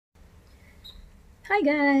Hi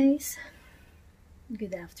guys!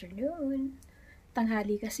 Good afternoon.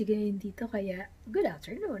 Tanghali kasi ngayon dito kaya good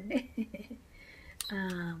afternoon.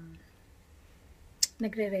 um,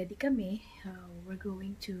 Nagre-ready kami. We're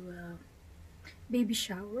going to baby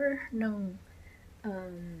shower ng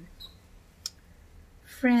um,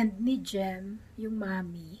 friend ni Jem, yung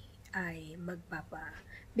mami ay magpapa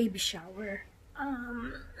baby shower.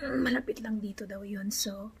 Malapit lang dito daw yun.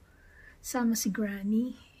 So, sama si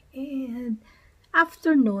Granny. And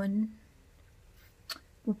after nun,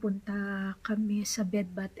 pupunta kami sa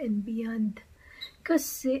Bed Bath and Beyond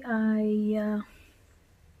kasi ay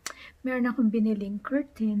meron akong biniling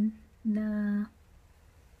curtain na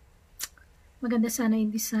maganda sana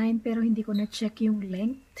yung design pero hindi ko na-check yung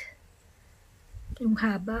length, yung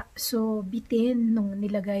haba. So, bitin nung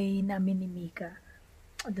nilagay namin ni Mika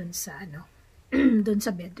doon sa doon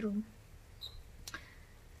sa bedroom.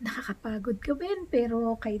 Nakakapagod gawin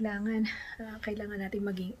pero kailangan natin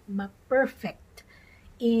maging ma-perfect.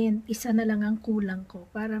 And isa na lang ang kulang ko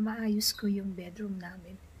para maayos ko yung bedroom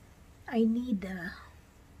namin. I need a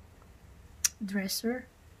dresser.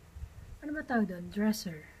 Ano ba tawag doon?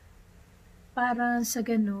 Dresser. Para sa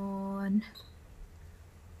ganon,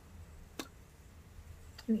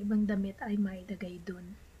 yung ibang damit ay mailagay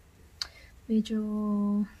doon. Medyo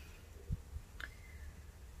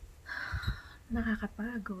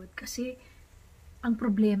nakakapagod kasi ang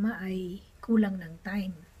problema ay kulang ng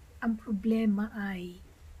time. Ang problema ay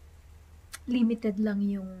limited lang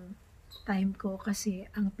yung time ko kasi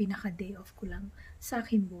ang pinaka day off ko lang sa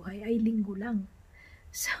aking buhay ay linggo lang.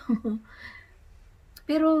 So,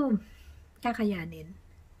 pero kakayanin.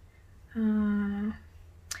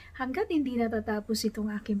 Hanggat hindi natatapos itong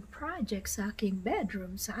aking project sa aking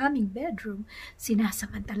bedroom, sa aming bedroom,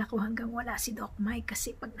 sinasamantala ko hanggang wala si Doc Mike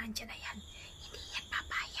kasi pag nandyan na yan, hindi yan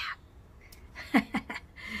papayag.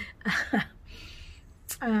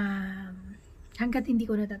 Hanggat hindi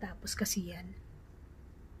ko natatapos kasi yan,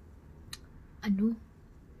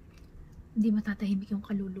 hindi matatahimik yung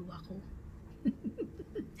kaluluwa ko.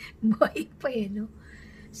 Buhay pa no?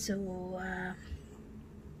 So,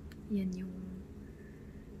 yan yung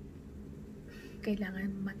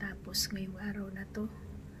kailangan matapos ngayong araw na to.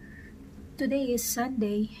 Today is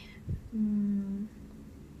Sunday. 1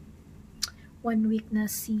 week na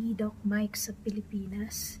si Doc Mike sa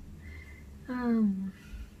Pilipinas.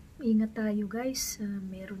 Ingat tayo guys.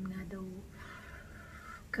 Meron nga daw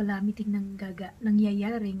calamity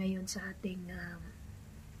nangyayari ngayon sa ating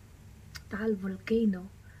Taal volcano.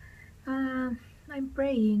 I'm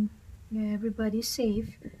praying everybody's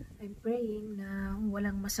safe. I'm praying na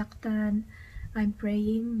walang masaktan. I'm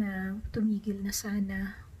praying na tumigil na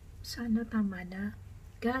sana. Sana tama na.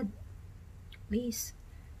 God, please,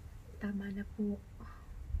 tama na po.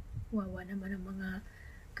 Wawa naman ang mga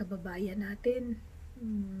kababayan natin.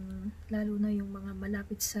 Lalo na yung mga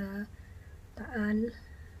malapit sa Taal.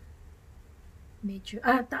 Medyo,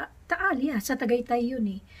 Taal, yeah, sa Tagaytay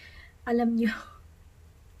yun eh. Alam nyo,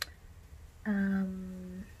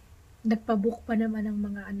 nagpabook pa naman ang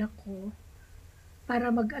mga anak ko para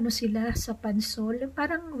mag-ano sila sa Pansol,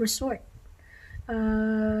 parang resort.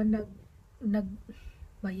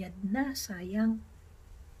 Nagbayad na, sayang.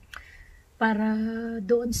 Para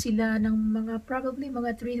doon sila ng mga, probably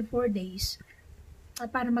mga 3 to 4 days.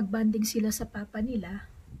 Para magbanding sila sa papa nila.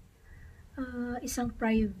 Isang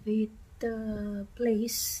private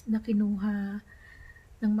place na kinuha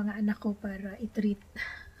ng mga anak ko para i-treat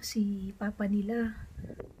si papa nila.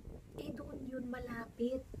 Doon yun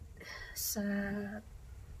malapit sa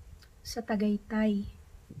Tagaytay.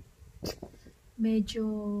 Medyo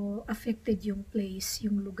affected yung place,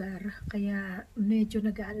 yung lugar. Kaya medyo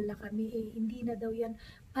nag-aalala kami, hindi na daw yan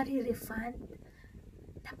pari-refund.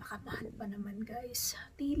 Napakamahal pa naman guys.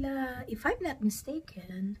 Tila, if I'm not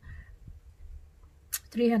mistaken,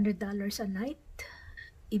 $300 a night.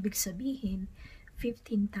 Ibig sabihin,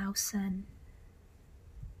 15,000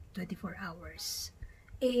 24 hours.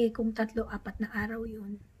 Kung 3-4 na araw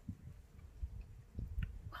yun,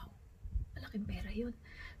 wow, malaking pera yun.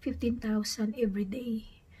 15,000 every day.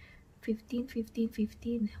 15,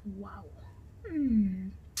 wow.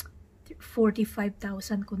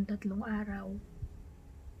 45,000 kung 3 araw.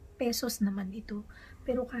 Pesos naman ito.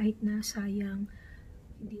 Pero kahit na, sayang,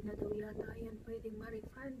 hindi na daw yata yan pwedeng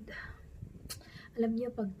ma-refund. Alam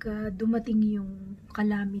niyo, pagka dumating yung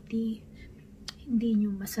calamity, hindi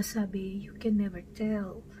nyo masasabi, you can never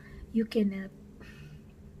tell. You cannot,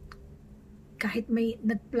 kahit may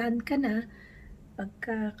nagplan ka na,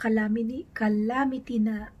 pagka calamity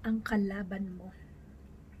na ang kalaban mo,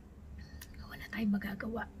 wala tayong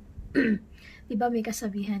magagawa. Diba may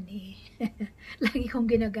kasabihan eh. Lagi kong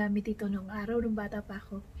ginagamit ito nung araw, nung bata pa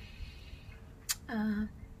ako.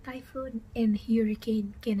 Typhoon and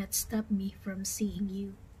hurricane cannot stop me from seeing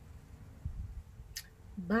you.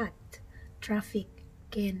 But traffic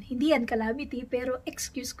can. Hindi yan calamity, pero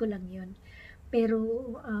excuse ko lang yun. Pero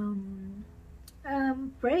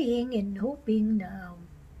praying and hoping na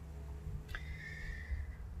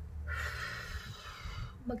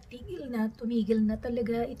tumigil na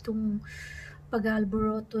talaga itong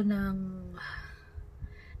pag-alboroto ng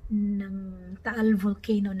Taal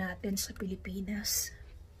volcano natin sa Pilipinas.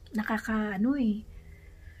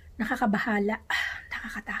 Nakakabahala,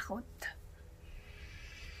 nakakatakot.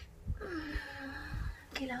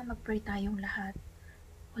 Kailangan mag-pray tayong lahat.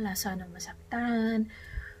 Wala sanang masaktan.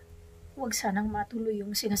 Huwag sanang matuloy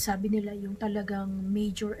yung sinasabi nila, yung talagang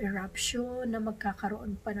major eruption na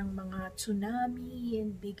magkakaroon pa ng mga tsunami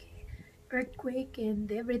and big earthquake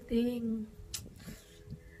and everything.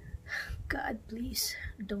 God, please,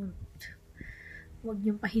 don't. Huwag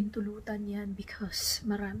niyong pahintulutan yan because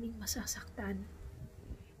maraming masasaktan.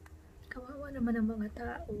 Kawawa naman ang mga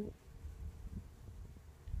tao.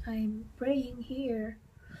 I'm praying here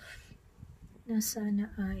na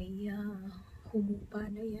sana ay humupa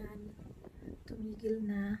na yan. Tumigil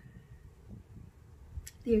na.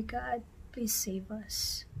 Dear God, please save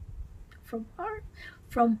us from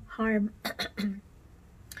harm.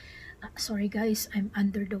 Sorry guys, I'm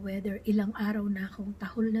under the weather. Ilang araw na akong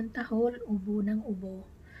tahol ng tahol, ubo ng ubo.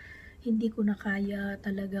 Hindi ko na kaya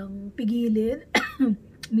talagang pigilin.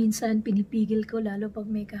 Minsan pinipigil ko lalo pag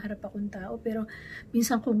may kaharap akong tao, pero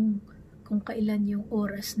minsan kung kailan yung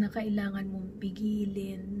oras na kailangan mong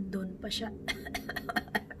pigilin, doon pa siya.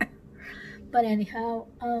 But anyhow,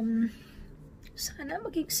 sana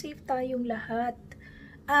maging safe tayong lahat.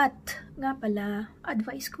 At nga pala,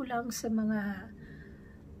 advice ko lang sa mga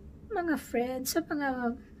friends, sa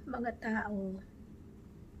mga tao,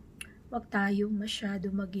 wag tayong masyado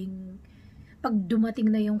pag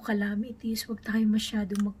dumating na yung calamities, wag tayong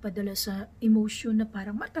masyadong magpadala sa emotion na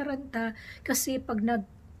parang mataranta, kasi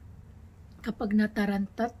kapag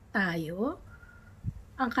nataranta tayo,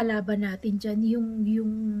 ang kalaban natin dyan, yung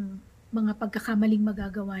mga pagkakamaling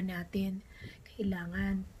magagawa natin.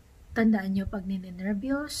 Kailangan, tandaan nyo pag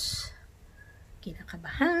ninenervyos,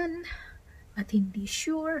 kinakabahan, at hindi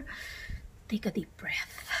sure, take a deep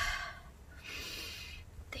breath.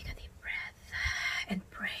 Take a deep breath and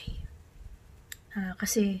pray.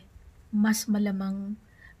 Kasi mas malamang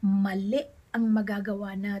mali ang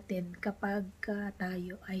magagawa natin kapag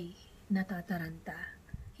tayo ay natataranta.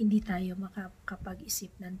 Hindi tayo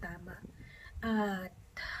makakapag-isip ng tama. At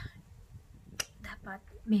dapat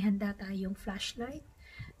may handa tayong flashlight,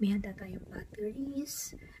 may handa tayong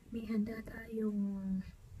batteries, may handa tayong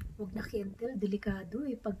huwag na candle, delikado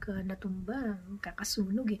pagka natumba,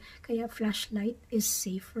 kakasunog Kaya flashlight is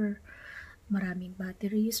safer. Maraming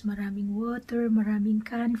batteries, maraming water, maraming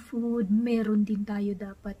canned food. Meron din tayo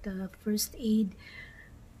dapat first aid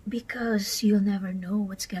because you'll never know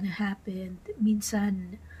what's gonna happen.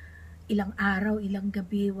 Minsan, ilang araw, ilang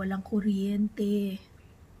gabi, walang kuryente.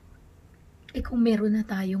 Kung meron na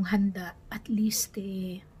tayong handa, at least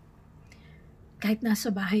kahit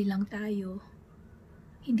nasa bahay lang tayo,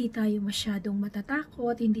 hindi tayo masyadong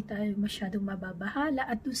matatakot, hindi tayo masyadong mababahala.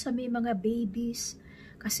 At dun sa may mga babies,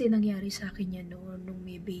 kasi nangyari sa akin yan noon nung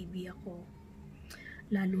may baby ako.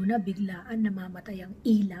 Lalo na biglaan namamatay ang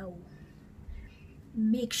ilaw.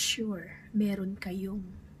 Make sure meron kayong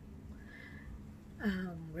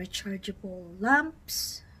rechargeable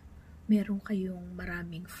lamps, meron kayong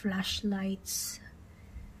maraming flashlights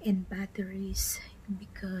and batteries,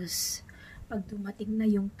 because pag dumating na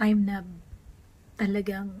yung time na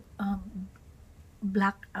talagang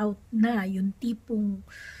blackout na, yung tipong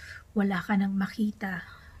wala ka nang makita,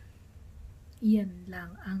 yan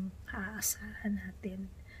lang ang aasahan natin.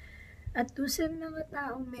 At doon sa mga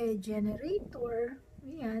taong may generator,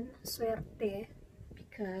 yan, swerte,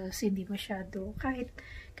 because hindi masyado, kahit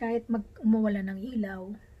umawala ng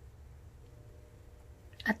ilaw,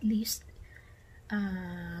 at least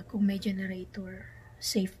kung may generator,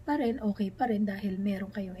 safe pa rin, okay pa rin, dahil meron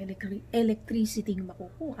kayong electricity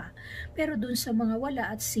makukuha. Pero dun sa mga wala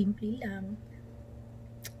at simple lang,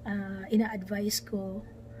 ina-advise ko,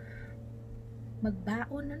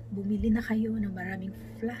 magbaon, bumili na kayo ng maraming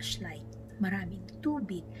flashlight, maraming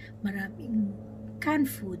tubig, maraming canned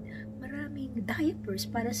food, maraming diapers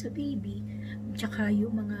para sa baby, tsaka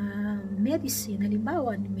yung mga medicine,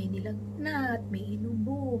 halimbawa may nilagnat, may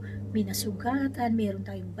inubo, may nasugatan, meron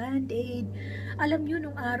tayong band-aid. Alam nyo,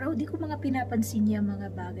 nung araw, di ko mga pinapansin niya mga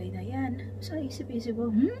bagay na yan. So, isip-isip ko,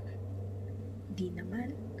 di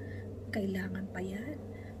naman. kailangan pa yan.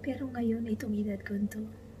 Pero ngayon, itong edad ko to,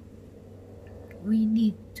 we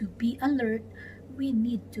need to be alert, we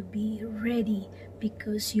need to be ready,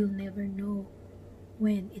 because you'll never know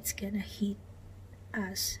when it's gonna hit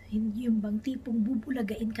us. Yung bang tipong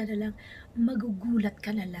bubulagain ka na lang, magugulat ka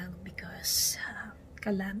na lang, because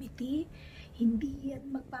calamity, hindi yan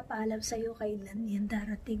magpapaalam sa'yo kailan yan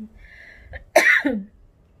darating.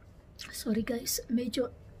 Sorry guys, medyo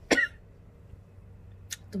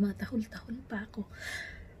tumatahol-tahol pa ako.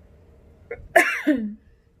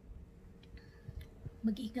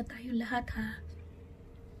 Mag-ingat tayo lahat ha.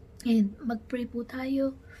 And mag-pray po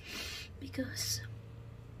tayo, because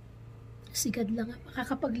si God lang ang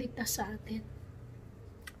makakapagligtas sa atin.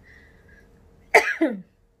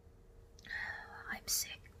 I'm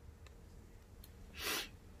sick.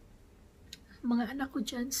 Mga anak ko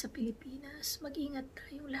dyan sa Pilipinas, mag-ingat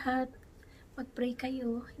tayong lahat. Mag-pray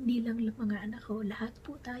kayo, hindi lang mga anak ko, lahat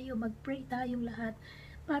po tayo, mag-pray tayong lahat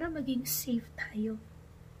para maging safe tayo.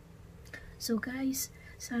 So guys,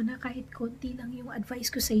 sana kahit konti lang yung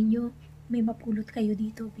advice ko sa inyo, may mapulot kayo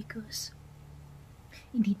dito, because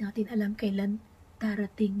hindi natin alam kailan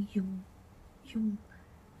darating yung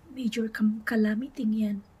major calamity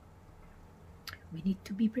yan. We need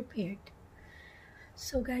to be prepared.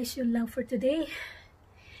 So guys, yun lang for today.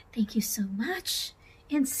 Thank you so much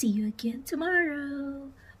and see you again tomorrow.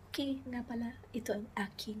 Okay, nga pala, ito ang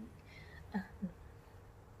aking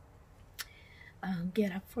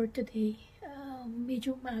get up for today.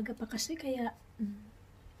 Medyo maaga pa kasi, kaya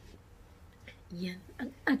yan ang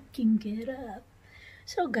aking get up.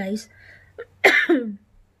 So guys,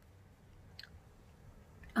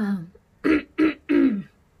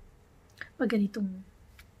 pag ganitong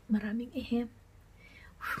maraming ehem,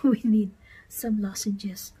 we need some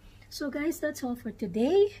lozenges. So guys, that's all for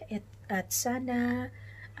today. At sana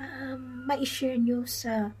ma-share nyo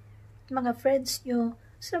sa mga friends nyo,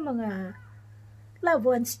 sa mga loved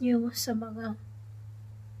ones nyo, sa mga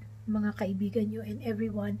kaibigan nyo, and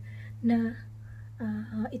everyone, na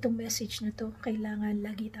itong message na to, kailangan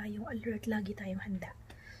lagi tayong alert, lagi tayong handa.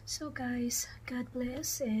 So guys, God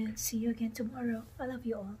bless and see you again tomorrow. I love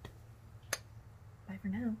you all. Bye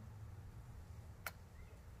for now.